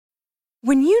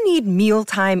When you need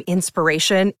mealtime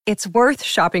inspiration, it's worth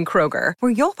shopping Kroger,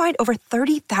 where you'll find over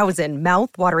 30,000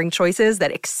 mouth-watering choices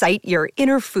that excite your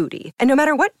inner foodie. And no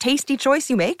matter what tasty choice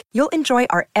you make, you'll enjoy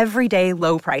our everyday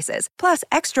low prices, plus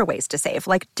extra ways to save,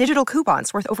 like digital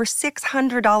coupons worth over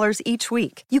 $600 each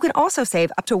week. You can also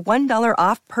save up to $1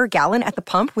 off per gallon at the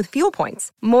pump with fuel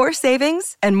points. More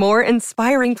savings and more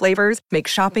inspiring flavors make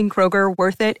shopping Kroger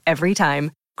worth it every time.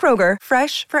 Kroger,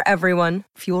 fresh for everyone.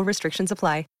 Fuel restrictions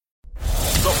apply.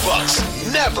 The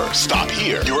Bucks never stop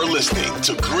here. You're listening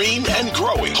to Green and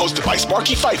Growing, hosted by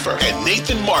Sparky Pfeiffer and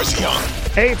Nathan Marzion.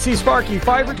 Hey, it's Sparky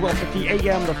Pfeiffer, 1250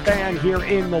 AM The Fan here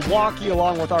in Milwaukee,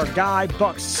 along with our guy,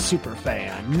 Bucks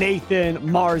superfan, Nathan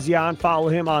Marzion. Follow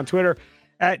him on Twitter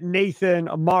at Nathan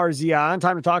Marzion.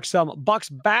 Time to talk some Bucks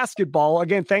basketball.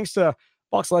 Again, thanks to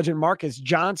Bucks legend Marcus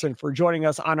Johnson for joining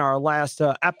us on our last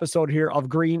episode here of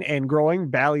Green and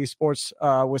Growing, Valley Sports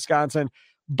Wisconsin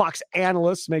Bucks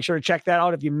analysts. Make sure to check that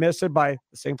out if you miss it by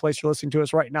the same place you're listening to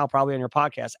us right now, probably on your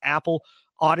podcast, Apple,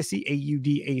 Odyssey,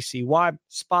 AUDACY,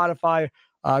 Spotify,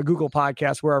 Google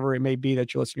Podcasts, wherever it may be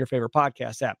that you listen to your favorite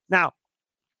podcast app. Now,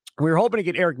 we were hoping to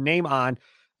get Eric Name on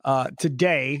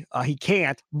today. He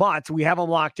can't, but we have him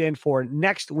locked in for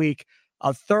next week,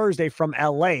 Thursday from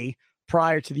LA,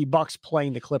 prior to the Bucks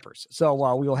playing the Clippers.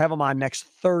 So we will have him on next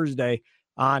Thursday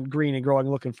on Green and Growing.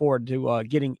 Looking forward to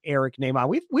getting Eric Name on.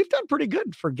 We've done pretty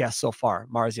good for guests so far,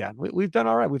 Marzion. We've done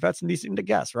all right. We've had some decent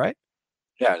guests, right?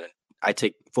 Yeah, I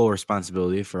take full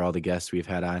responsibility for all the guests we've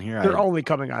had on here. They're only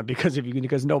coming on because of you,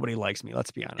 because nobody likes me.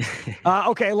 Let's be honest.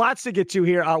 Okay, lots to get to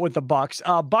here with the Bucks.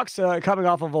 Bucks coming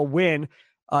off of a win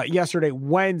yesterday,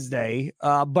 Wednesday,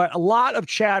 but a lot of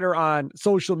chatter on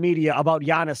social media about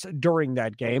Giannis during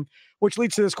that game, which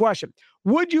leads to this question.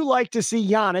 Would you like to see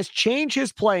Giannis change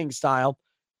his playing style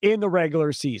in the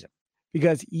regular season?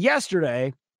 Because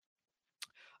yesterday,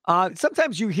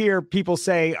 sometimes you hear people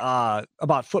say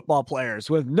about football players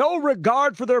with no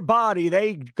regard for their body,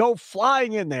 they go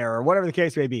flying in there or whatever the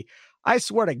case may be. I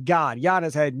swear to God,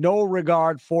 Giannis had no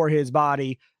regard for his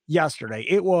body yesterday.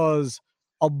 It was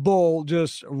a bull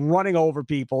just running over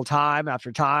people time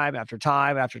after time after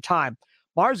time after time.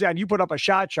 Marzion, you put up a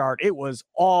shot chart. It was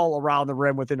all around the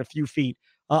rim within a few feet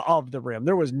of the rim.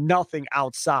 There was nothing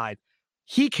outside.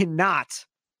 He cannot,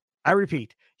 I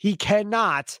repeat, he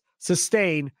cannot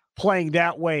sustain playing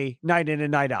that way night in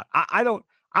and night out. I don't,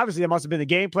 obviously that must have been the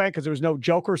game plan because there was no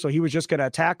joker, so he was just going to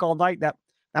attack all night. That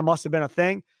must have been a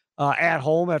thing at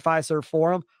home at Fiserv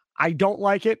Forum. I don't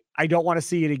like it. I don't want to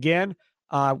see it again.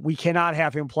 We cannot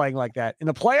have him playing like that. In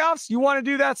the playoffs, you want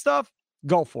to do that stuff?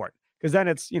 Go for it. Because then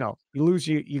it's, you lose,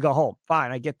 you go home.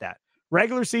 Fine, I get that.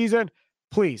 Regular season,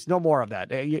 please, no more of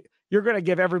that. You're going to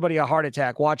give everybody a heart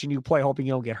attack watching you play, hoping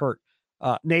you don't get hurt.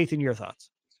 Nathan, your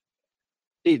thoughts?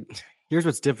 Here's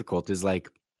what's difficult is like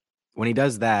when he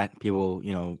does that, people,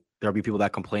 there'll be people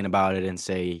that complain about it and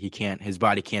say his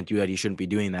body can't do that. He shouldn't be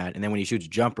doing that. And then when he shoots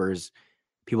jumpers,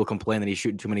 people complain that he's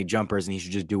shooting too many jumpers and he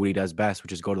should just do what he does best,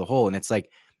 which is go to the hole. And it's like,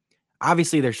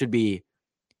 obviously there should be,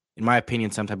 in my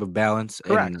opinion, some type of balance.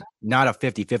 Correct. And not a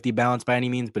 50-50 balance by any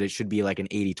means, but it should be like an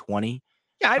 80-20.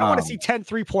 Yeah, I don't want to see 10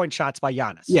 3-point shots by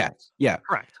Giannis. Yeah.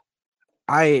 Correct.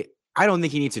 I don't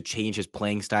think he needs to change his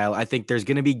playing style. I think there's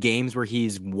going to be games where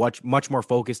he's much more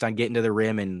focused on getting to the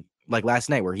rim. And like last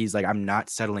night where he's like, I'm not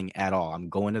settling at all. I'm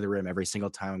going to the rim every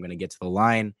single time. I'm going to get to the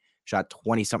line, shot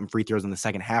 20-something free throws in the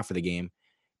second half of the game.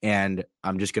 And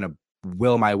I'm just going to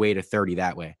will my way to 30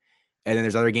 that way. And then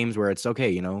there's other games where it's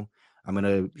okay, I'm going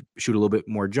to shoot a little bit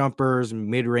more jumpers,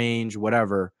 mid-range,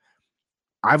 whatever.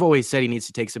 I've always said he needs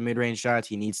to take some mid-range shots.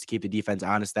 He needs to keep the defense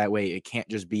honest that way. It can't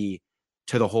just be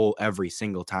to the hole every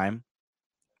single time.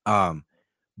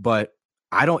 But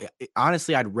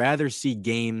I'd rather see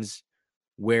games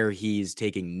where he's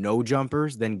taking no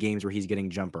jumpers than games where he's getting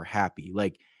jumper happy.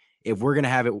 Like if we're going to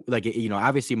have it, like,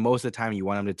 obviously most of the time you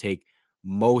want him to take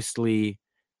mostly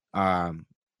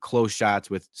close shots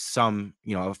with some,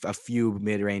 a few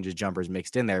mid-range jumpers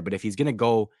mixed in there. But if he's going to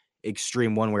go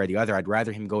extreme one way or the other, I'd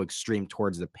rather him go extreme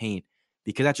towards the paint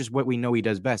because that's just what we know he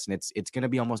does best. And it's going to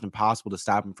be almost impossible to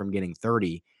stop him from getting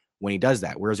 30 when he does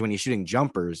that. Whereas when he's shooting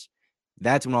jumpers,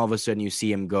 that's when all of a sudden you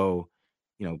see him go,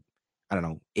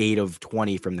 8 of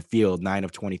 20 from the field, 9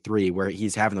 of 23, where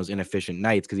he's having those inefficient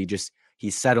nights because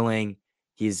he's settling.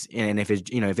 And if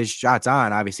his shot's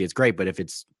on, obviously it's great, but if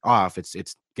it's off, it's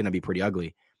going to be pretty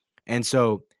ugly. And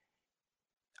so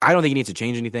I don't think he needs to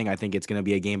change anything. I think it's going to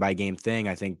be a game by game thing.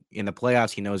 I think in the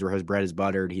playoffs, he knows where his bread is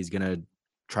buttered. He's going to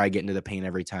try getting to the paint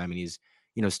every time. And he's,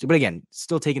 but again,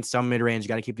 still taking some mid range.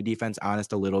 Got to keep the defense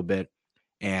honest a little bit.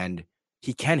 And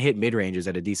he can hit mid ranges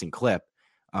at a decent clip.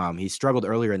 He struggled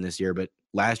earlier in this year, but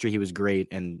last year he was great.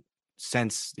 And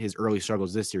since his early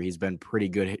struggles this year, he's been pretty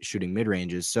good at shooting mid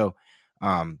ranges. So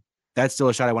that's still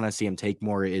a shot I want to see him take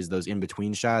more, is those in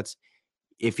between shots.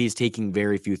 If he's taking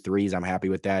very few threes, I'm happy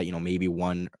with that. Maybe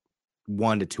one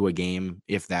to two a game,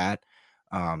 if that.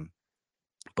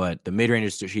 But the mid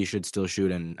ranges he should still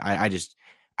shoot, and I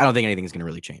don't think anything's going to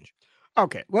really change.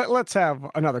 Okay, let's have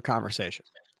another conversation.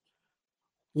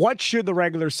 What should the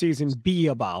regular season be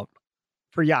about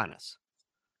for Giannis?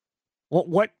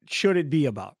 What should it be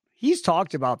about? He's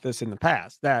talked about this in the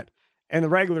past, that in the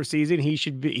regular season,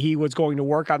 he was going to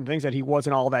work on things that he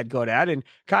wasn't all that good at, and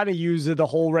kind of use the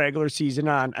whole regular season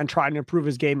on trying to improve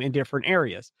his game in different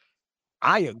areas.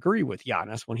 I agree with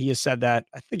Giannis when he has said that.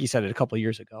 I think he said it a couple of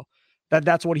years ago,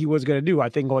 that's what he was going to do, I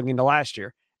think, going into last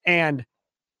year. And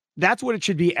that's what it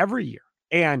should be every year.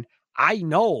 And I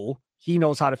know he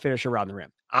knows how to finish around the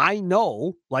rim. I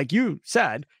know, like you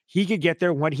said, he could get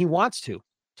there when he wants to.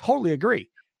 Totally agree.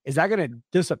 Is that going to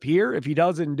disappear if he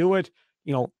doesn't do it,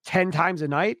 10 times a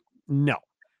night? No,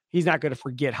 he's not going to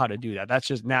forget how to do that. That's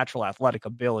just natural athletic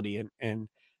ability and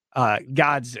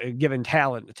God's given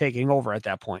talent taking over at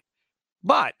that point.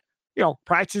 But,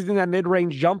 practicing that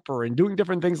mid-range jumper and doing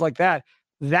different things like that,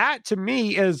 that to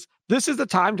me this is the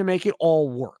time to make it all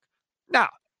work. Now,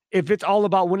 if it's all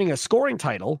about winning a scoring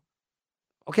title,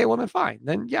 okay, well then fine.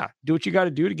 Then yeah, do what you got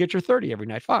to do to get your 30 every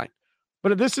night. Fine.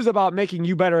 But if this is about making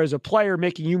you better as a player,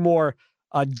 making you more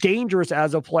dangerous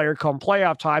as a player come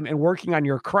playoff time, and working on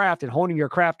your craft and honing your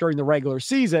craft during the regular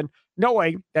season,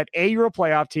 knowing that A, you're a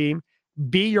playoff team,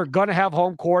 B, you're going to have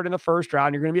home court in the first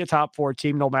round, you're going to be a top 4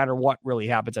 team no matter what really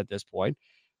happens at this point,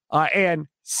 and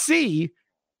C,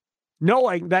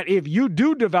 knowing that if you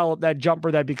do develop that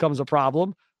jumper that becomes a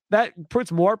problem, that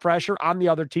puts more pressure on the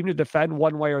other team to defend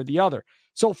one way or the other.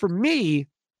 So for me,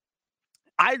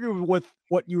 I agree with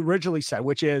what you originally said,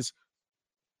 which is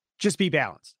just be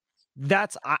balanced.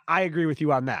 I agree with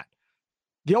you on that.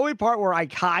 The only part where I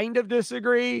kind of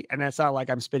disagree, and that's not like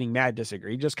I'm spinning mad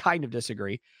disagree, just kind of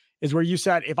disagree, is where you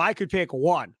said, if I could pick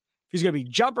one, if he's going to be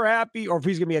jumper happy or if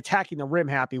he's going to be attacking the rim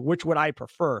happy, which would I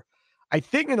prefer? I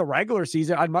think in the regular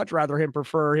season, I'd much rather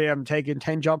prefer him taking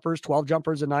 10 jumpers, 12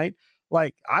 jumpers a night.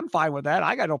 Like, I'm fine with that.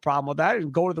 I got no problem with that.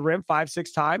 And go to the rim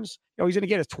 5-6 times. He's going to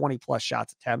get his 20 plus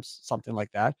shots attempts, something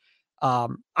like that.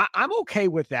 I'm okay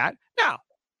with that. Now,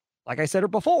 like I said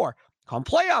it before, come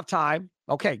playoff time,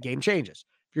 okay, game changes.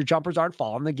 If your jumpers aren't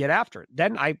falling, then get after it.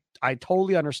 Then I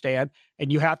totally understand.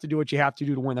 And you have to do what you have to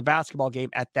do to win the basketball game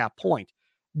at that point.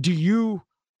 Do you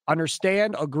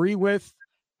understand, agree with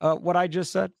what I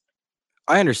just said?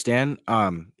 I understand.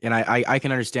 And I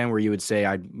can understand where you would say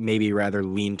I'd maybe rather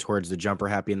lean towards the jumper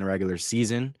happy in the regular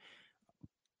season.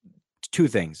 Two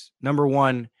things. Number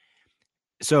one,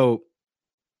 so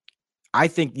I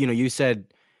think, you said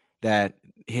that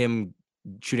him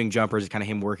shooting jumpers is kind of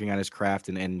him working on his craft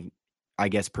and I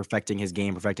guess perfecting his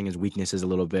game, perfecting his weaknesses a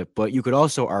little bit. But you could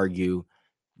also argue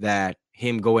that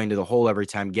him going to the hole every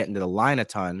time, getting to the line a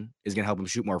ton is going to help him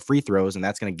shoot more free throws. And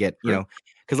that's going to get,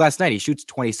 because last night he shoots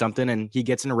 20 something and he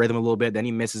gets in a rhythm a little bit. Then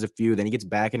he misses a few, then he gets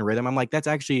back in rhythm. I'm like, that's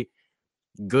actually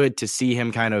good to see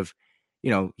him kind of,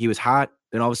 he was hot.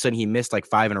 Then all of a sudden he missed like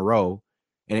 5 in a row.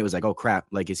 And it was like, oh crap,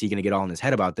 like, is he going to get all in his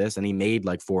head about this? And he made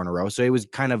like 4 in a row. So it was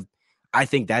kind of, I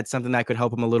think that's something that could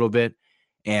help him a little bit.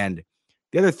 And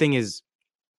the other thing is,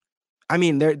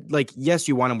 they're like, yes,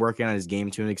 you want him working on his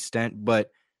game to an extent,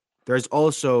 but there's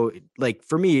also, like,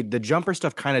 for me, the jumper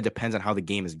stuff kind of depends on how the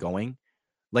game is going.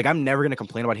 Like, I'm never going to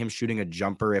complain about him shooting a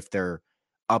jumper if they're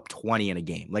up 20 in a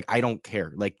game. Like, I don't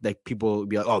care. Like people will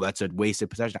be like, oh, that's a wasted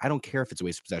possession. I don't care if it's a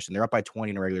wasted possession. They're up by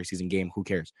 20 in a regular season game. Who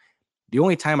cares? The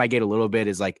only time I get a little bit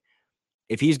is like,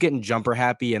 if he's getting jumper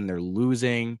happy and they're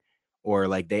losing, or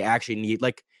like they actually need,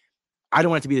 like, I don't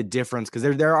want it to be the difference,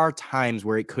 because there are times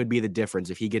where it could be the difference.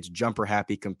 If he gets jumper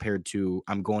happy compared to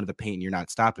I'm going to the paint and you're not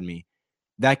stopping me,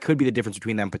 that could be the difference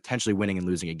between them potentially winning and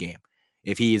losing a game.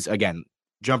 If he's, again,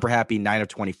 jumper happy 9 of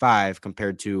 25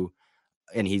 compared to,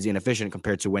 and he's inefficient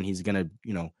compared to when he's going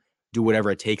to, do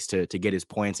whatever it takes to get his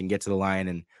points and get to the line,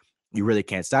 and you really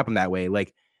can't stop him that way.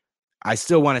 Like, I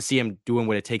still want to see him doing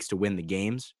what it takes to win the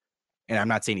games. And I'm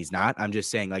not saying he's not. I'm just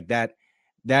saying, like, that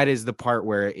is the part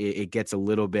where it gets a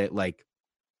little bit like,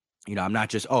 I'm not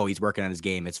just, oh, he's working on his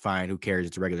game, it's fine, who cares,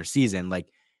 it's a regular season. Like,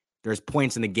 there's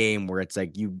points in the game where it's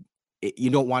like you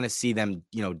don't want to see them,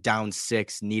 down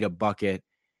 6, need a bucket,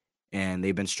 and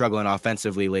they've been struggling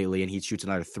offensively lately, and he shoots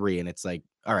another 3, and it's like,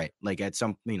 all right, like, at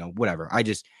some, whatever.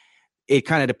 It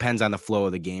kind of depends on the flow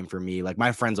of the game for me. Like,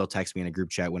 my friends will text me in a group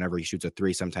chat whenever he shoots a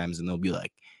 3 sometimes, and they'll be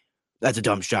like, that's a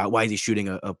dumb shot. Why is he shooting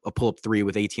a pull-up 3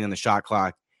 with 18 on the shot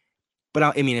clock? But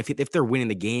I mean, if they're winning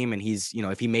the game and he's,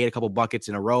 if he made a couple buckets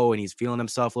in a row and he's feeling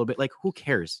himself a little bit, like, who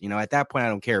cares? At that point, I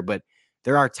don't care. But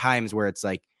there are times where it's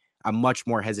like I'm much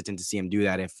more hesitant to see him do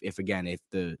that if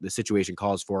the situation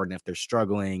calls for it and if they're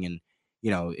struggling and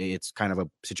it's kind of a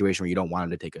situation where you don't want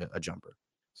him to take a jumper.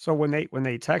 So when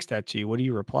they text that to you, what do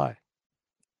you reply?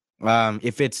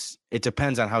 It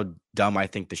depends on how dumb I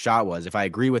think the shot was. If I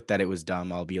agree with that it was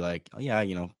dumb, I'll be like, oh,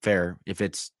 yeah, fair. If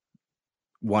it's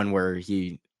one where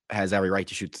he has every right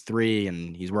to shoot 3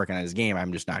 and he's working on his game,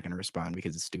 I'm just not going to respond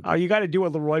because it's stupid. Oh, you got to do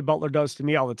what Leroy Butler does to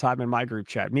me all the time in my group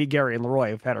chat. Me, Gary, and Leroy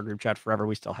have had our group chat forever.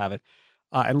 We still have it.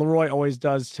 And Leroy always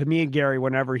does to me and Gary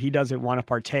whenever he doesn't want to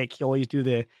partake. He'll always do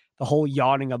the whole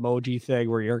yawning emoji thing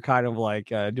where you're kind of like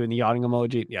doing the yawning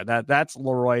emoji. Yeah, that's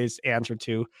Leroy's answer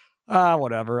to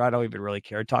whatever. I don't even really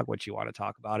care. Talk what you want to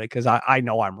talk about it because I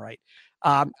know I'm right.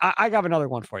 I got another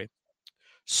one for you.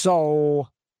 So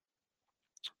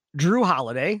Drew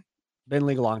Holiday, been in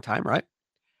league a long time, right?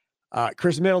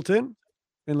 Chris Middleton,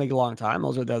 been in league a long time.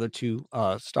 Those are the other 2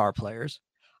 star players.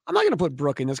 I'm not going to put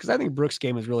Brook in this because I think Brook's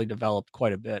game has really developed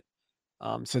quite a bit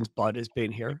since Bud has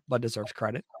been here. Bud deserves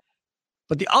credit.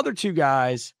 But the other 2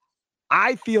 guys,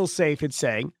 I feel safe in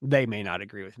saying they may not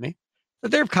agree with me, that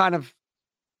they've kind of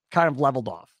leveled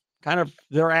off.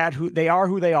 They're who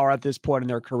they are at this point in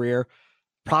their career.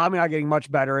 Probably not getting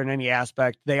much better in any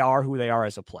aspect. They are who they are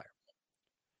as a player.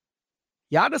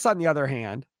 Giannis, on the other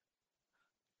hand,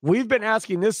 we've been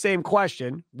asking this same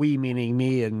question, we meaning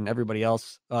me and everybody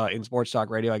else in sports talk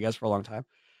radio, I guess, for a long time,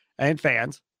 and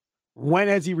fans. When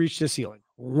has he reached his ceiling?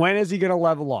 When is he going to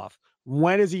level off?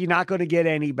 When is he not going to get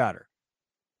any better?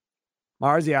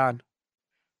 Marzian,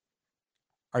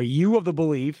 are you of the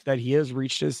belief that he has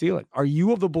reached his ceiling? Are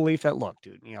you of the belief that, look,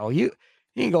 dude, you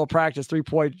can go practice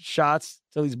 3-point shots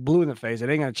till he's blue in the face. It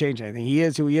ain't going to change anything. He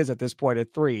is who he is at this point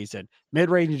at threes and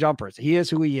mid-range jumpers. He is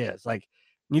who he is. Like,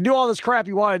 you do all this crap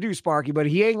you want to do, Sparky, but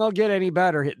he ain't going to get any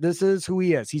better. This is who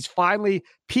he is. He's finally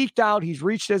peaked out. He's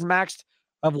reached his max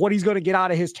of what he's going to get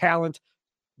out of his talent.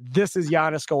 This is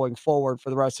Giannis going forward for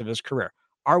the rest of his career.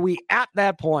 Are we at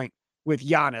that point with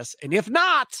Giannis? And if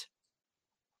not,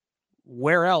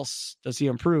 where else does he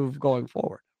improve going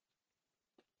forward?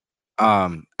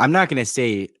 I'm not going to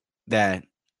say that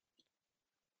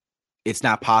it's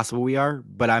not possible we are,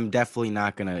 but I'm definitely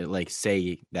not going to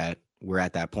say that we're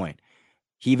at that point.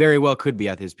 He very well could be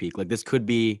at his peak. Like, this could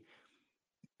be,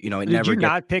 Did you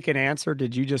not pick an answer?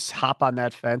 Did you just hop on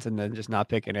that fence and then just not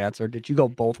pick an answer? Did you go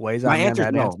both ways? My answer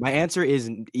is no. My answer is,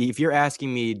 if you're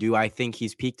asking me, do I think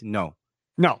he's peaked? No.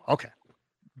 Okay.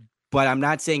 But I'm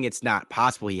not saying it's not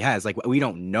possible he has. Like, we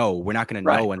don't know. We're not going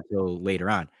to know until later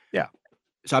on. Yeah.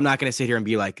 So I'm not going to sit here and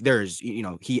be like, there's,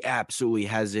 he absolutely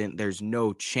hasn't. There's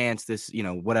no chance this,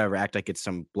 whatever, act like it's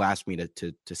some blasphemy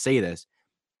to say this.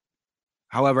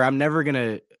 However, I'm never going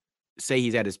to say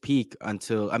he's at his peak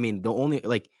until, the only,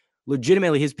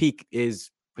 legitimately his peak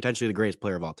is potentially the greatest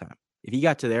player of all time. If he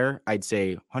got to there, I'd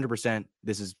say 100%,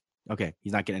 this is, okay,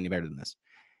 he's not getting any better than this.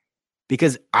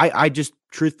 Because I just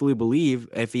truthfully believe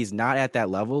if he's not at that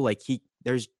level, he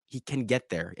can get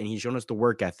there. And he's shown us the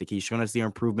work ethic. He's shown us the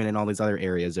improvement in all these other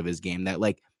areas of his game that,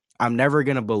 I'm never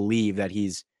going to believe that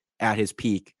he's at his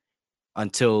peak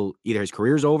until either his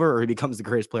career's over or he becomes the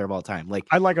greatest player of all time.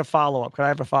 I'd like a follow-up. Can I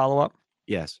have a follow-up?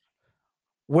 Yes.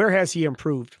 Where has he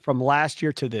improved from last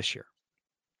year to this year?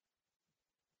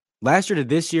 Last year to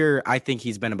this year, I think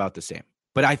he's been about the same.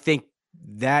 But I think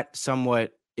that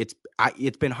somewhat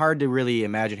it's been hard to really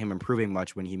imagine him improving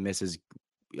much when he misses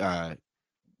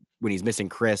when he's missing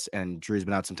Chris and Drew's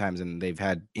been out sometimes and they've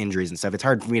had injuries and stuff. It's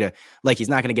hard for me to he's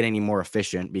not going to get any more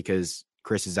efficient because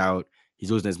Chris is out.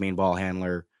 He's losing his main ball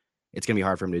handler. It's going to be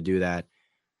hard for him to do that.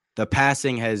 The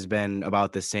passing has been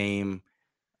about the same.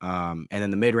 And then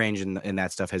the mid-range and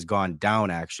that stuff has gone down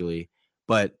actually.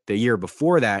 But the year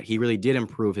before that, he really did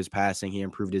improve his passing. He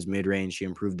improved his mid-range. He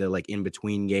improved the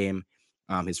in-between game.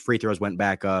 His free throws went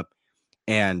back up.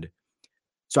 And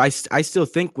so I still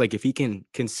think if he can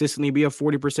consistently be a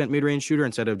 40% mid-range shooter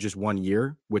instead of just 1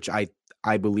 year, which I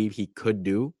believe he could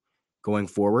do going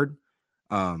forward.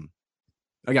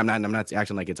 Again, I'm not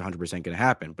acting like it's 100% going to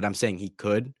happen, but I'm saying he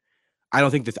could. I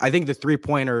think the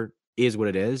 3-pointer is what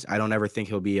it is. I don't ever think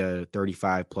he'll be a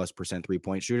 35+%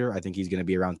 3-point shooter. I think he's going to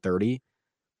be around 30.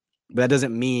 But that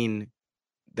doesn't mean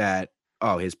that,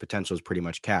 his potential is pretty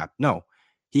much capped. No,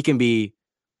 he can be,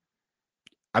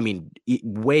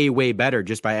 way, way better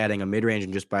just by adding a mid-range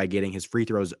and just by getting his free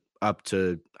throws up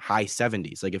to high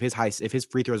 70s. If his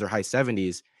free throws are high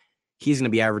 70s, he's going to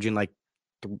be averaging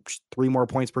 3 more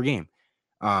points per game.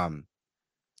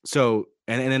 So,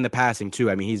 and then the passing too.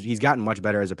 He's gotten much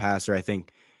better as a passer. I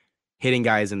think hitting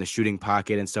guys in the shooting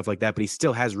pocket and stuff like that, but he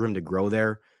still has room to grow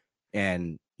there.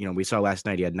 And, we saw last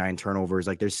night he had 9 turnovers.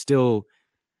 Like, there's still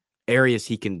areas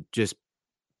he can just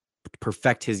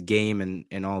perfect his game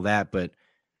and all that. But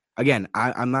again,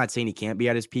 I'm not saying he can't be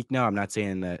at his peak now. I'm not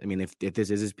saying that. I mean, if this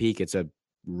is his peak, it's a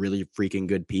really freaking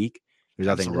good peak. There's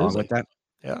nothing wrong with that.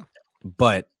 Yeah.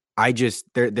 But I just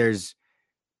there's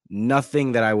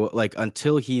nothing that I will like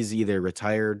until he's either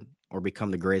retired or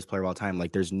become the greatest player of all time.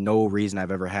 Like, there's no reason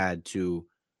I've ever had to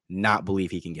not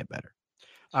believe he can get better.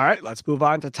 All right, let's move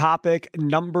on to topic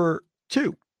number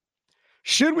 2.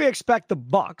 Should we expect the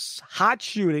Bucks hot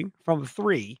shooting from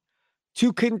 3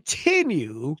 to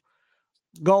continue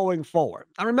going forward?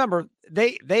 I remember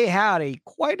they had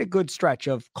quite a good stretch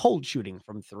of cold shooting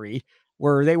from 3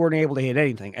 where they weren't able to hit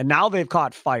anything. And now they've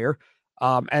caught fire,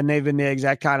 and they've been the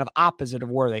exact kind of opposite of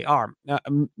where they are.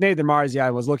 Nathan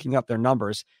Marzian was looking up their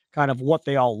numbers, kind of what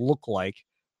they all look like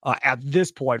at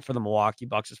this point for the Milwaukee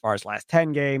Bucks as far as last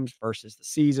 10 games versus the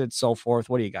season, so forth.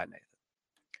 What do you got, Nathan?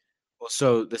 Well,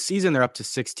 so the season they're up to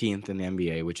 16th in the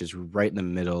NBA, which is right in the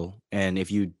middle. And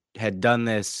if you had done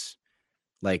this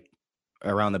like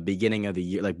around the beginning of the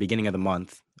year, like beginning of the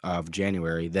month of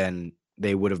January, then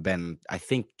they would have been, I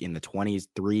think, in the 20s,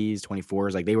 3s,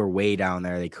 24s. Like, they were way down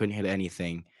there. They couldn't hit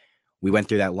anything. We went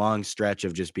through that long stretch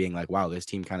of just being like, wow, this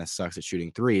team kind of sucks at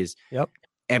shooting threes. Yep.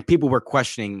 And people were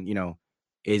questioning,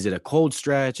 is it a cold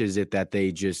stretch? Is it that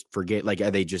they just forget, like,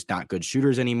 are they just not good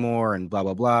shooters anymore and blah,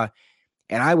 blah, blah.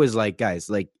 And I was like, guys,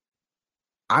 like,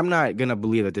 I'm not going to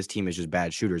believe that this team is just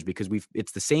bad shooters because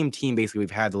it's the same team basically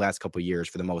we've had the last couple of years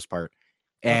for the most part.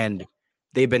 And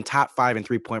they've been top 5 in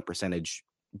 3-point percentage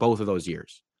both of those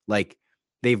years. Like,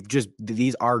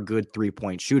 these are good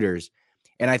 3-point shooters.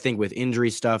 And I think with injury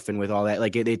stuff and with all that,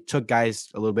 like, they took guys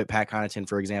a little bit, Pat Connaughton,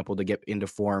 for example, to get into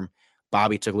form.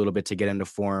 Bobby took a little bit to get into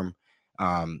form.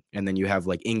 And then you have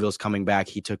like Ingles coming back.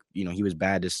 He took, he was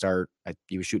bad to start.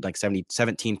 He was shooting like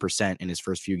 17% in his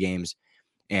first few games.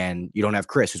 And you don't have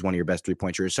Chris, who's one of your best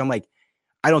 3-point shooters. So I'm like,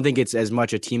 I don't think it's as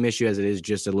much a team issue as it is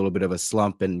just a little bit of a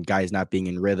slump and guys not being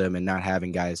in rhythm and not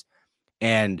having guys.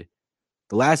 And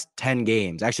the last 10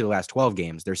 games, actually the last 12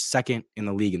 games, they're second in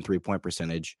the league in 3-point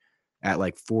percentage at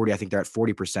like 40. I think they're at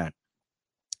 40%.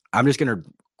 I'm just going to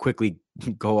quickly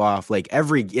go off like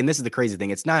and this is the crazy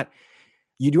thing. It's not,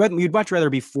 you'd much rather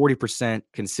be 40%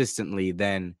 consistently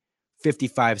than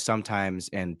 55 sometimes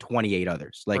and 28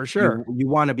 others. Like, for sure. You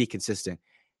want to be consistent.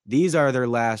 These are their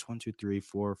last 1, 2, 3,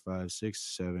 4, 5,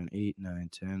 6, 7, 8,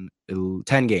 9,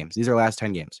 10 games. These are last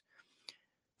 10 games.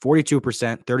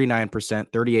 42%,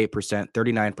 39%, 38%,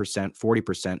 39%,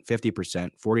 40%, 50%,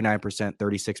 49%,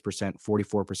 36%,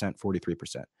 44%,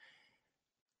 43%.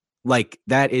 Like,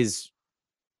 that is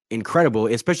incredible,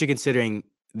 especially considering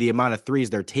the amount of threes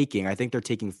they're taking. I think they're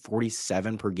taking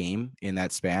 47 per game in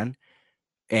that span.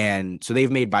 And so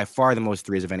they've made by far the most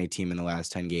threes of any team in the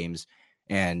last 10 games.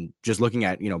 And just looking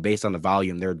at, based on the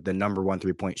volume, they're the number 1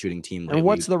 3-point shooting team lately. And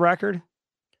what's the record?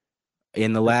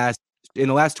 In the last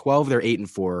 12, they're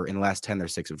 8-4. In the last 10, they're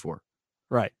 6-4.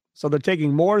 Right. So they're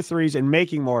taking more threes and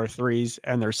making more threes,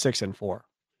 and they're 6-4.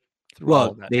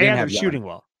 Well, they didn't have shooting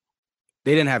well.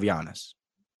 They didn't have Giannis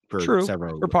for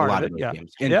a lot of those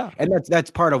games. And that's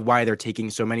part of why they're taking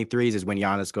so many threes is when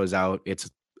Giannis goes out,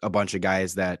 it's a bunch of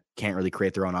guys that can't really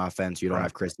create their own offense. You don't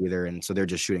have Chris either. And so they're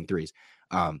just shooting threes.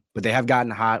 But they have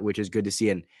gotten hot, which is good to see.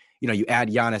 And, you add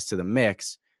Giannis to the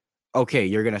mix. Okay,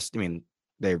 you're going to,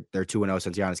 they're 2-0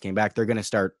 since Giannis came back. They're going to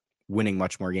start winning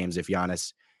much more games if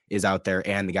Giannis is out there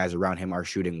and the guys around him are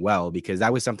shooting well, because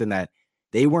that was something that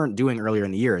they weren't doing earlier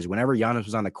in the years. Whenever Giannis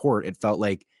was on the court, it felt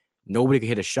like nobody could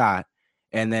hit a shot.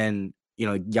 And then,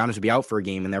 Giannis would be out for a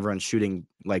game and everyone's shooting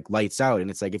like lights out. And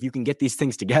it's like, if you can get these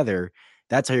things together,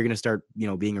 that's how you're going to start,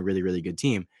 being a really, really good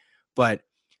team. But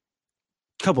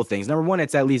a couple things. Number one,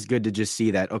 it's at least good to just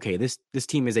see that, okay, this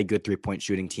team is a good 3-point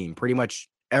shooting team. Pretty much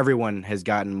everyone has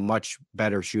gotten much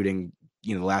better shooting,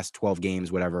 the last 12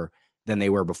 games, whatever, than they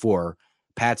were before.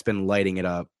 Pat's been lighting it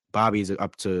up. Bobby's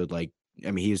up to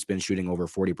he's been shooting over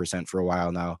 40% for a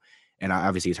while now. And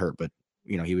obviously he's hurt, but,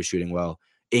 he was shooting well.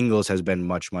 Ingles has been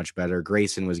much, much better.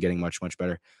 Grayson was getting much, much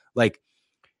better. Like,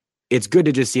 it's good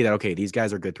to just see that, okay, these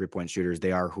guys are good 3-point shooters.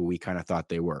 They are who we kind of thought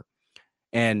they were.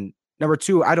 And number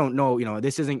two, I don't know,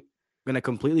 this isn't going to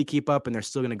completely keep up and they're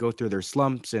still going to go through their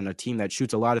slumps, and a team that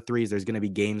shoots a lot of threes, there's going to be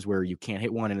games where you can't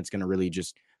hit one and it's going to really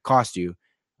just cost you.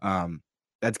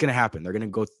 That's going to happen. They're going to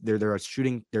go, they're a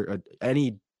shooting,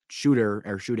 any shooter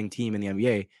or shooting team in the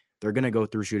NBA, they're going to go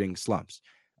through shooting slumps.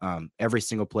 Every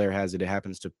single player has it. It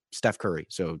happens to Steph Curry.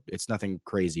 So it's nothing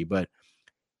crazy, but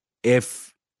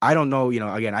I don't know,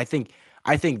 again, I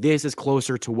think this is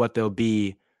closer to what they'll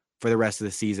be for the rest of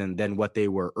the season than what they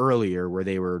were earlier, where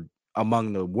they were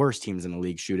among the worst teams in the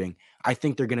league shooting. I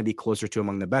think they're going to be closer to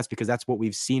among the best because that's what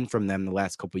we've seen from them the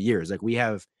last couple of years. Like we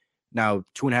have now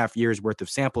 2.5 years worth of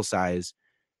sample size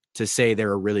to say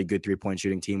they're a really good 3-point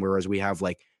shooting team, whereas we have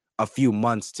like a few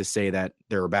months to say that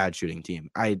they're a bad shooting team.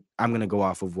 I'm going to go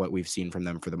off of what we've seen from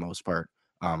them for the most part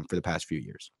for the past few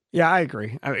years. Yeah, I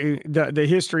agree. I mean, the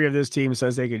history of this team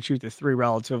says they can shoot the three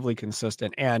relatively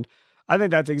consistent, and I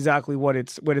think that's exactly what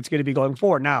it's going to be going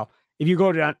forward. Now, if you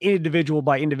go down individual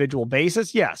by individual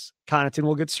basis, yes, Connaughton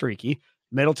will get streaky.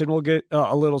 Middleton will get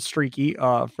a little streaky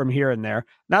from here and there. And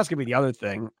that's going to be the other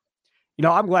thing.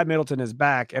 I'm glad Middleton is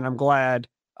back, and I'm glad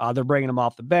they're bringing him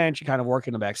off the bench and kind of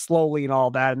working him back slowly and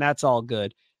all that, and that's all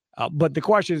good. But the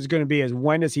question is going to be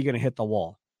when is he going to hit the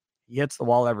wall? He hits the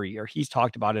wall every year. He's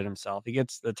talked about it himself. He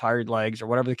gets the tired legs or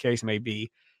whatever the case may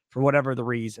be for whatever the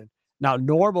reason. Now,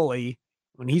 normally,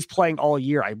 when he's playing all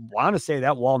year, I want to say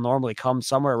that wall normally comes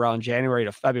somewhere around January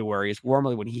to February is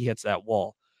normally when he hits that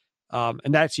wall.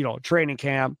 And that's, training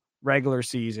camp, regular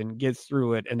season, gets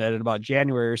through it, and then at about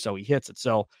January or so, he hits it.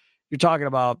 So you're talking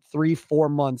about 3-4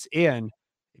 months in.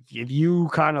 If you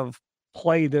kind of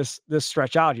play this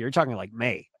stretch out here, you're talking like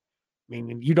May. I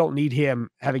mean, you don't need him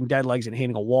having dead legs and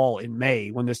hitting a wall in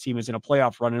May when this team is in a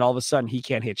playoff run and all of a sudden he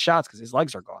can't hit shots because his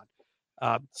legs are gone.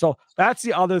 So that's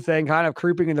the other thing kind of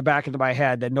creeping in the back of my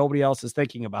head that nobody else is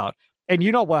thinking about. And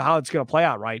you know how it's going to play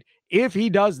out, right? If he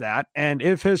does that and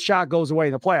if his shot goes away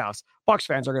in the playoffs, Bucks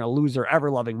fans are going to lose their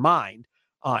ever-loving mind.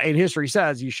 And history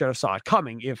says you should have saw it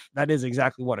coming if that is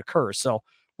exactly what occurs. So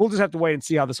we'll just have to wait and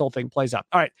see how this whole thing plays out.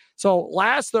 All right. So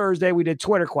last Thursday, we did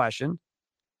Twitter question.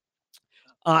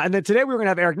 And then today we were going to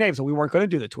have Eric Name, so we weren't going to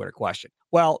do the Twitter question.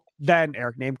 Well, then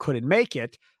Eric Name couldn't make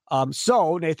it.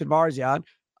 So Nathan Marzian,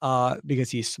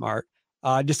 because he's smart,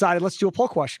 decided let's do a poll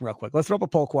question real quick. Let's throw up a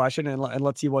poll question and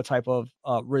let's see what type of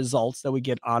results that we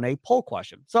get on a poll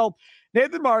question. So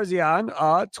Nathan Marzian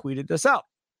tweeted this out.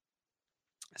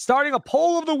 Starting a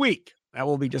poll of the week that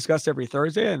will be discussed every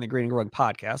Thursday in the Green and Growing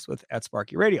podcast with at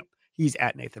Sparky Radio. He's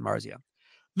at Nathan Marzian.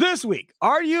 This week,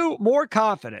 are you more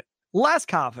confident, less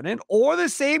confident, or the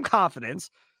same confidence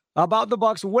about the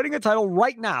Bucks winning a title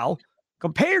right now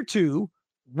compared to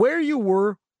where you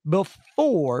were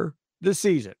before the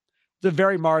season? It's a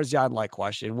very Marzian-like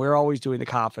question. We're always doing the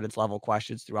confidence level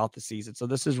questions throughout the season, so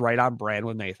this is right on brand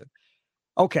with Nathan.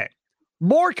 Okay,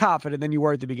 more confident than you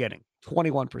were at the beginning,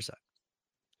 21%.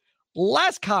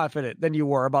 Less confident than you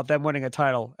were about them winning a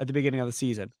title at the beginning of the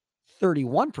season,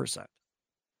 31%.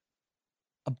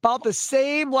 About the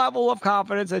same level of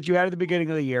confidence that you had at the beginning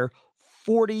of the year,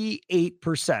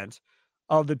 48%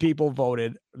 of the people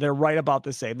voted. They're right about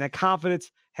the same. That confidence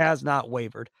has not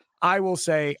wavered. I will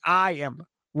say I am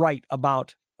right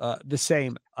about the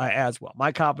same as well.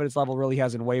 My confidence level really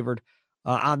hasn't wavered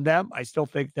on them. I still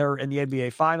think they're in the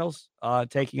NBA Finals,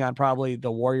 taking on probably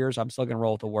the Warriors. I'm still going to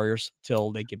roll with the Warriors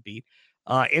till they get beat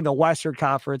in the Western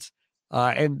Conference.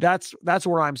 And that's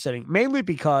where I'm sitting, mainly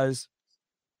because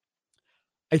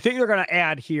I think they're going to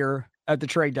add here at the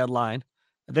trade deadline.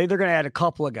 I think they're going to add a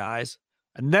couple of guys,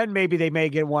 and then maybe they may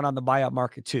get one on the buyout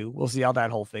market too. We'll see how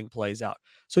that whole thing plays out.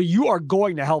 So you are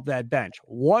going to help that bench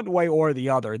one way or the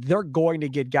other. They're going to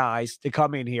get guys to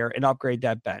come in here and upgrade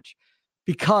that bench,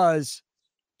 because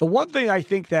the one thing I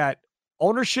think that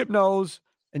ownership knows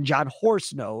and John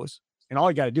Horst knows, and all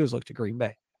you got to do is look to Green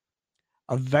Bay.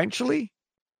 Eventually,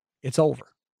 it's over.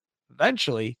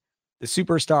 Eventually, the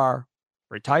superstar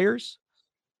retires,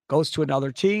 goes to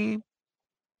another team,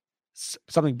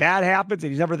 something bad happens,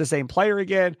 and he's never the same player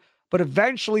again. But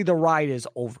eventually, the ride is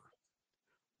over.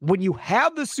 When you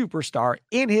have the superstar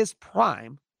in his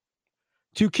prime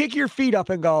to kick your feet up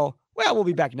and go, well, we'll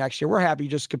be back next year. We're happy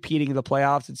just competing in the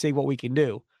playoffs and seeing what we can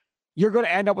do. You're going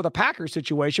to end up with a Packers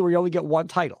situation where you only get one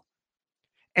title.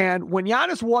 And when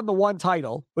Giannis won the one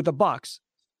title with the Bucks,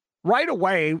 right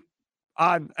away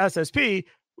on SSP,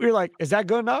 we were like, is that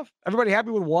good enough? Everybody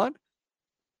happy with one?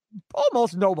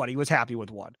 Almost nobody was happy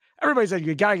with one. Everybody said,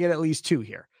 you got to get at least two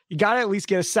here. You got to at least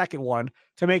get a second one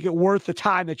to make it worth the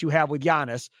time that you have with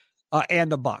Giannis and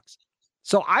the Bucks.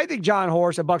 So I think John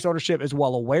Horst and Bucks ownership is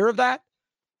well aware of that.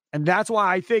 And that's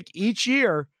why I think each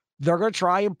year they're going to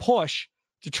try and push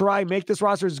to try and make this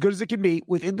roster as good as it can be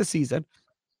within the season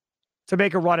to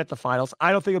make a run at the finals.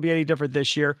 I don't think it'll be any different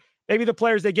this year. Maybe the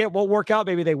players they get won't work out.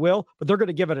 Maybe they will, but they're going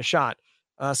to give it a shot.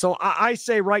 So I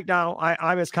say right now,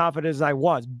 I'm as confident as I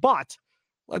was, but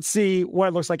let's see what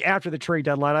it looks like after the trade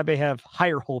deadline. I may have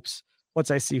higher hopes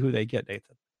once I see who they get,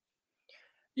 Nathan.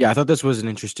 Yeah, I thought this was an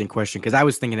interesting question because I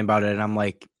was thinking about it and I'm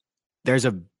like, there's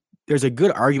a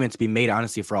good argument to be made,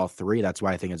 honestly, for all three. That's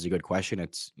why I think it's a good question.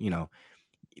 It's,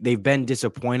 they've been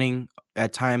disappointing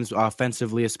at times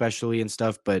offensively, especially and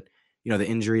stuff, but the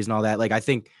injuries and all that. Like, I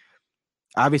think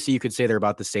obviously you could say they're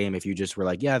about the same if you just were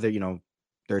like, yeah,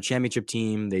 they're a championship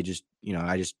team. They just,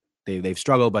 they've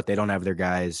struggled, but they don't have their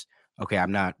guys. Okay.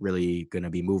 I'm not really going to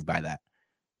be moved by that.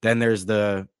 Then there's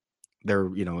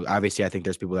obviously I think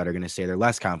there's people that are going to say they're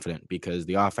less confident because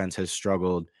the offense has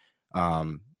struggled.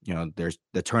 There's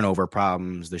the turnover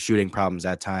problems, the shooting problems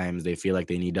at times. They feel like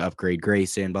they need to upgrade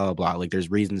Grayson, blah, blah, blah. Like, there's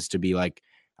reasons to be like,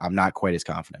 I'm not quite as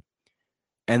confident.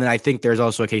 And then I think there's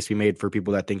also a case to be made for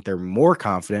people that think they're more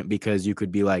confident because you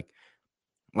could be like,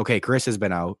 okay, Chris has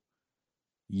been out.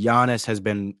 Giannis has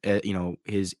been,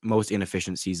 his most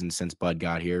inefficient season since Bud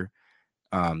got here.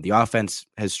 The offense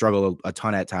has struggled a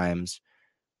ton at times.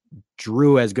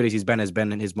 Drew, as good as he's been, has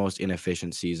been in his most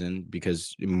inefficient season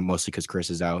mostly because Chris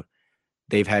is out.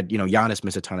 They've had, Giannis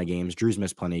miss a ton of games. Drew's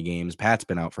missed plenty of games. Pat's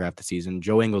been out for half the season.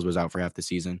 Joe Ingles was out for half the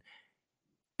season.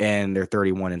 And they're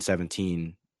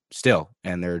 31-17 still.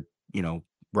 And they're,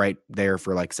 right there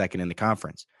for like second in the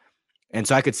conference. And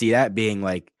so I could see that being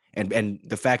like, and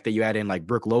the fact that you add in like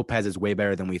Brook Lopez is way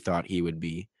better than we thought he would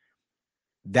be.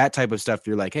 That type of stuff,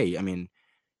 you're like, hey, I mean,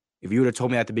 if you would have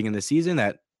told me at the beginning of the season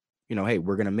that, hey,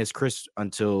 we're going to miss Chris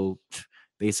until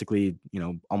basically,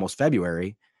 almost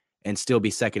February and still be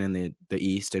second in the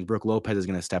East. And Brook Lopez is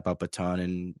going to step up a ton.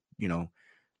 And,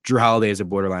 Drew Holiday is a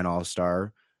borderline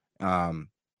all-star.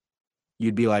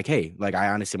 You'd be like, hey, like, I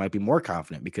honestly might be more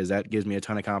confident because that gives me a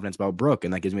ton of confidence about Brook.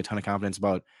 And that gives me a ton of confidence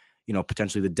about,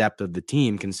 potentially the depth of the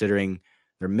team, considering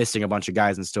they're missing a bunch of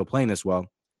guys and still playing this well.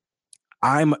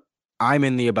 I'm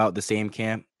in the about the same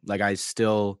camp. Like, I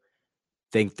still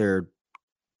think they're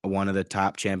one of the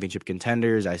top championship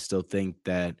contenders. I still think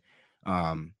that,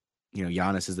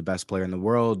 Giannis is the best player in the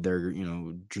world. They're,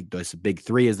 this big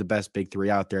three is the best big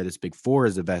three out there. This big four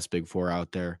is the best big four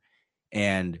out there.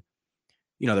 And,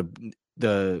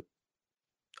 the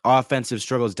offensive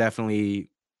struggles definitely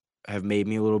have made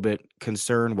me a little bit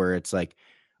concerned where it's like,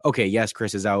 okay, yes,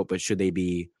 Chris is out, but should they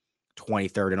be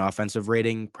 23rd in offensive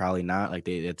rating? Probably not. Like,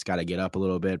 it's got to get up a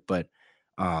little bit. But,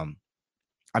 I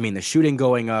mean, the shooting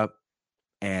going up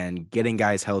and getting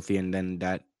guys healthy and then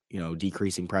that,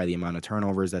 decreasing probably the amount of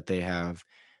turnovers that they have,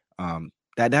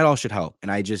 that all should help.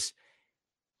 And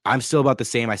I'm still about the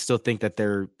same. I still think that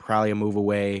they're probably a move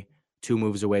away, 2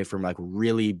 moves away from like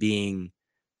really being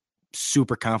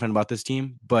super confident about this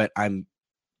team. But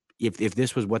if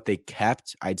this was what they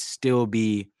kept, I'd still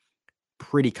be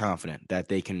pretty confident that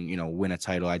they can, win a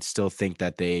title. I'd still think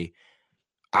that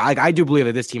I do believe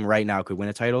that this team right now could win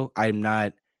a title. I'm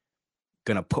not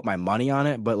going to put my money on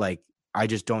it, but like, I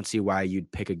just don't see why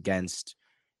you'd pick against,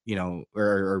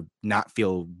 or not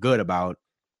feel good about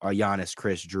a Giannis,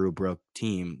 Chris, Drew, Brook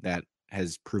team that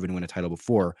has proven to win a title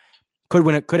before. Could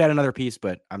win it, could add another piece,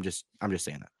 but I'm just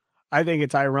saying that. I think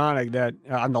it's ironic that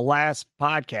on the last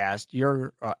podcast,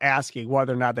 you're asking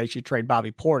whether or not they should trade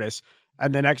Bobby Portis,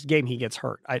 and the next game he gets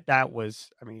hurt.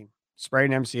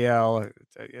 Sprained MCL.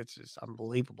 It's just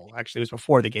unbelievable. Actually, it was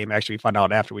before the game. Actually, we found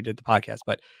out after we did the podcast.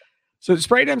 But so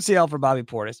sprained MCL for Bobby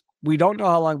Portis. We don't know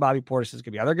how long Bobby Portis is going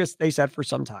to be out there. They said for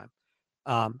some time.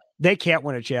 They can't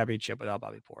win a championship without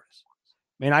Bobby Portis.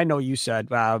 I mean, I know you said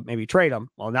maybe trade him.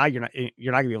 Well, now you're not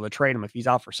going to be able to trade him if he's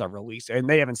out for several weeks. And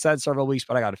they haven't said several weeks,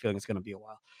 but I got a feeling it's going to be a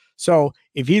while. So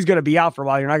if he's going to be out for a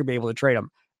while, you're not going to be able to trade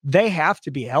him. They have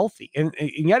to be healthy. And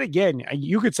yet again,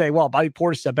 you could say, well, Bobby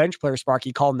Portis is a bench player,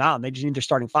 Sparky, call him now. And they just need their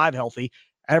starting 5 healthy.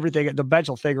 Everything, the bench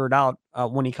will figure it out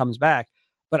when he comes back.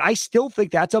 But I still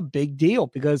think that's a big deal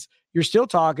because you're still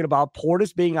talking about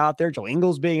Portis being out there, Joe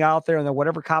Ingles being out there, and then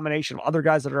whatever combination of other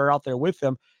guys that are out there with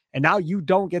them. And now you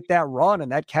don't get that run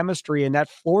and that chemistry and that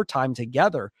floor time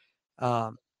together.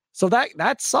 So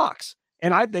that sucks.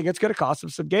 And I think it's going to cost him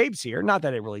some games here. Not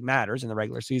that it really matters in the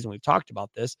regular season. We've talked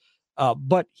about this.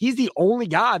 But he's the only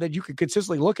guy that you could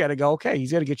consistently look at and go, okay,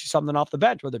 he's going to get you something off the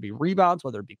bench, whether it be rebounds,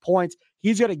 whether it be points.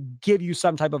 He's going to give you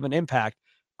some type of an impact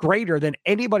greater than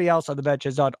anybody else on the bench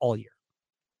has done all year.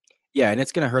 Yeah, and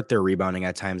it's going to hurt their rebounding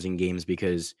at times in games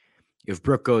because if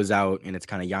Brook goes out and it's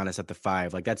kind of Giannis at the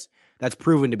 5, like that's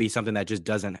proven to be something that just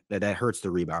that hurts the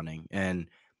rebounding. And,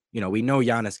 we know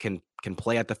Giannis can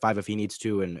play at the 5 if he needs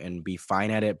to and be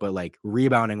fine at it. But like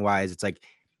rebounding wise, it's like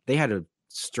they had a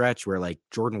stretch where like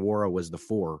Jordan Wara was the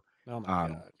 4. Oh my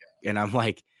God. And I'm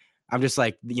just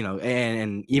like,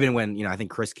 and even when, I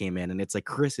think Chris came in and it's like,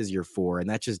 Chris is your 4. And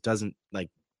that just doesn't like,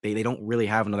 they don't really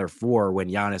have another 4 when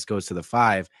Giannis goes to the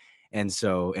 5. And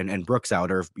so, and Brook's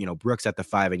out, or, Brook's at the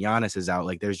 5 and Giannis is out,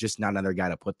 like there's just not another guy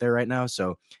to put there right now.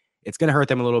 So it's going to hurt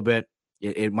them a little bit.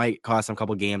 It might cost them a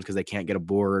couple games because they can't get a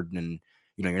board and,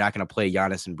 you're not going to play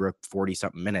Giannis and Brook 40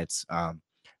 something minutes.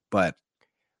 But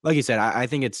like you said, I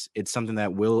think it's something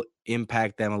that will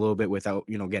impact them a little bit without,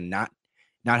 again, not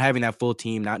having that full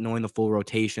team, not knowing the full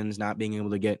rotations, not being able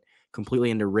to get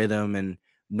completely into rhythm and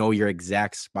know your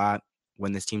exact spot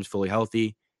when this team's fully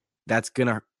healthy. That's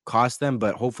gonna cost them,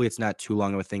 but hopefully it's not too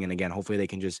long of a thing. And again, hopefully they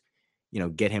can just,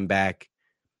 get him back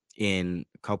in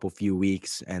a few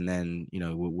weeks, and then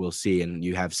we'll see, and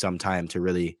you have some time to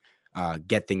really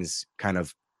get things kind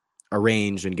of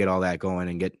arranged and get all that going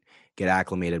and get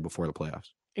acclimated before the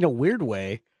playoffs. In a weird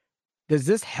way, does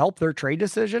this help their trade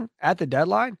decision at the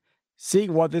deadline?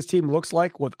 Seeing what this team looks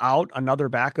like without another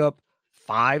backup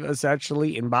five,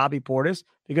 essentially, in Bobby Portis,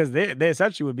 because they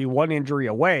essentially would be one injury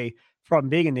away from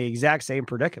being in the exact same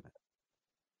predicament.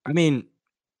 I mean,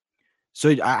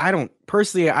 so I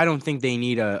don't think they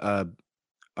need a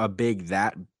big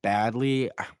that badly,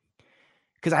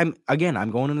 because I'm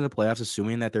going into the playoffs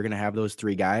assuming that they're going to have those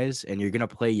three guys, and you're going to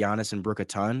play Giannis and Brook a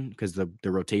ton because the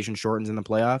rotation shortens in the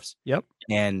playoffs. Yep.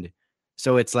 And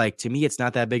so it's like, to me, it's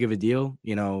not that big of a deal.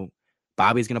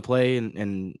 Bobby's going to play,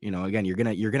 and again, you're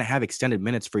going to have extended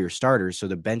minutes for your starters, so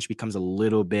the bench becomes a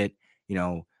little bit,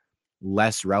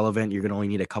 less relevant. You're going to only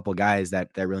need a couple guys that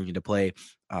really need to play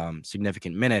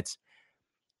significant minutes.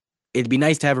 It'd be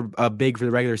nice to have a big for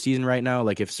the regular season right now.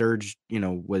 Like if Serge,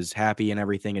 was happy and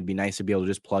everything, it'd be nice to be able to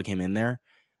just plug him in there.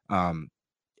 And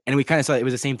we kind of saw it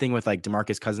was the same thing with like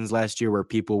DeMarcus Cousins last year, where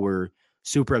people were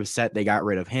super upset they got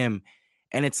rid of him.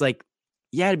 And it's like,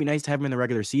 yeah, it'd be nice to have him in the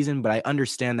regular season, but I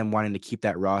understand them wanting to keep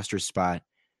that roster spot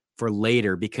for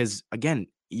later, because again,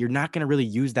 you're not going to really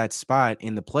use that spot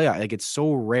in the playoff. Like it's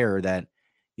so rare that,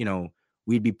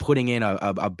 we'd be putting in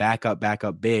a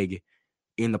backup big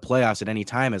in the playoffs at any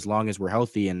time, as long as we're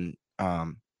healthy. And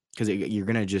because you're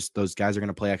going to those guys are going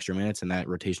to play extra minutes, and that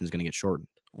rotation is going to get shortened.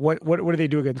 What do they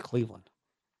do against Cleveland?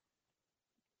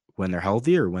 When they're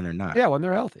healthy or when they're not? Yeah, when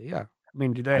they're healthy. Yeah. I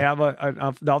mean, do they have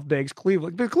enough bigs?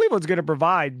 Cleveland's going to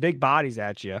provide big bodies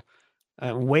at you,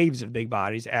 waves of big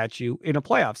bodies at you in a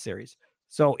playoff series.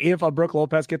 So if a Brook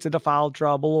Lopez gets into foul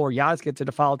trouble or Giannis gets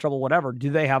into foul trouble, whatever, do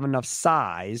they have enough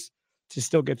size to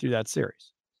still get through that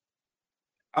series?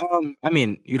 I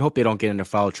mean, you'd hope they don't get into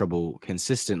foul trouble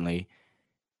consistently.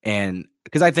 And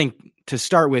because I think to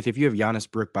start with, if you have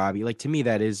Giannis, Brook, Bobby, like to me,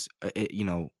 that is,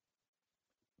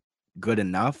 good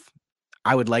enough.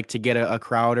 I would like to get a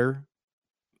Crowder.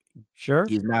 Sure.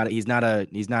 He's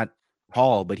not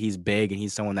tall, but he's big, and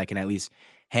he's someone that can at least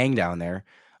hang down there.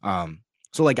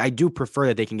 So like I do prefer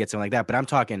that they can get something like that, but I'm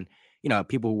talking,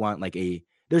 people who want like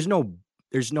there's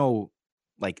no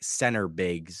like center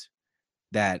bigs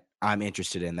that I'm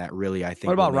interested in that really, I think.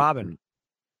 What about Robin?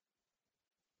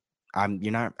 I'm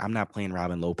not playing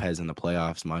Robin Lopez in the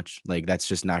playoffs much. Like that's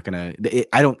just not gonna.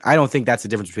 I don't think that's the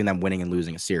difference between them winning and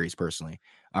losing a series. Personally,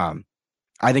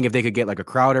 I think if they could get like a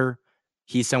Crowder,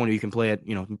 he's someone who you can play at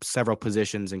several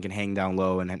positions and can hang down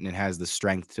low and has the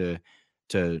strength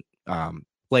to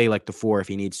play like the four if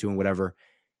he needs to and whatever.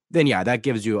 Then yeah, that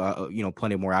gives you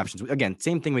plenty of more options. Again,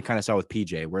 same thing we kind of saw with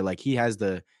PJ, where like he has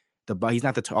he's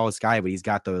not the tallest guy, but he's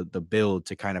got the build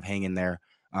to kind of hang in there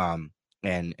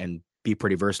and be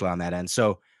pretty versatile on that end.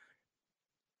 So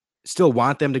still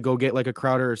want them to go get like a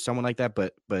Crowder or someone like that,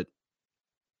 but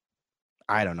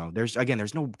I don't know.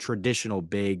 There's no traditional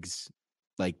bigs,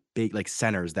 like big like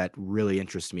centers that really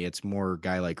interest me. It's more a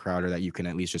guy like Crowder that you can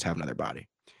at least just have another body.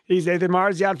 He's Nathan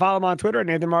Marzian. Follow him on Twitter.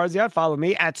 Nathan Marzian. Follow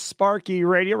me at Sparky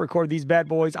Radio. Record these bad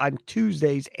boys on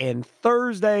Tuesdays and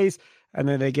Thursdays, and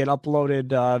then they get uploaded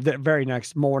the very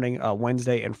next morning,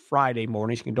 Wednesday and Friday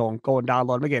mornings. You can go and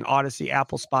download them. Again, Odyssey,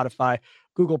 Apple, Spotify,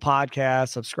 Google Podcasts.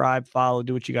 Subscribe, follow,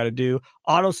 do what you got to do.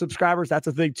 Auto subscribers, that's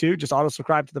a thing too. Just auto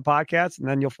subscribe to the podcast, and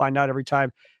then you'll find out every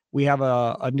time we have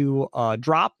a new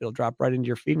drop. It'll drop right into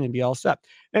your feed and be all set.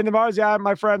 And the Marzian,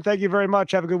 my friend, thank you very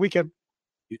much. Have a good weekend.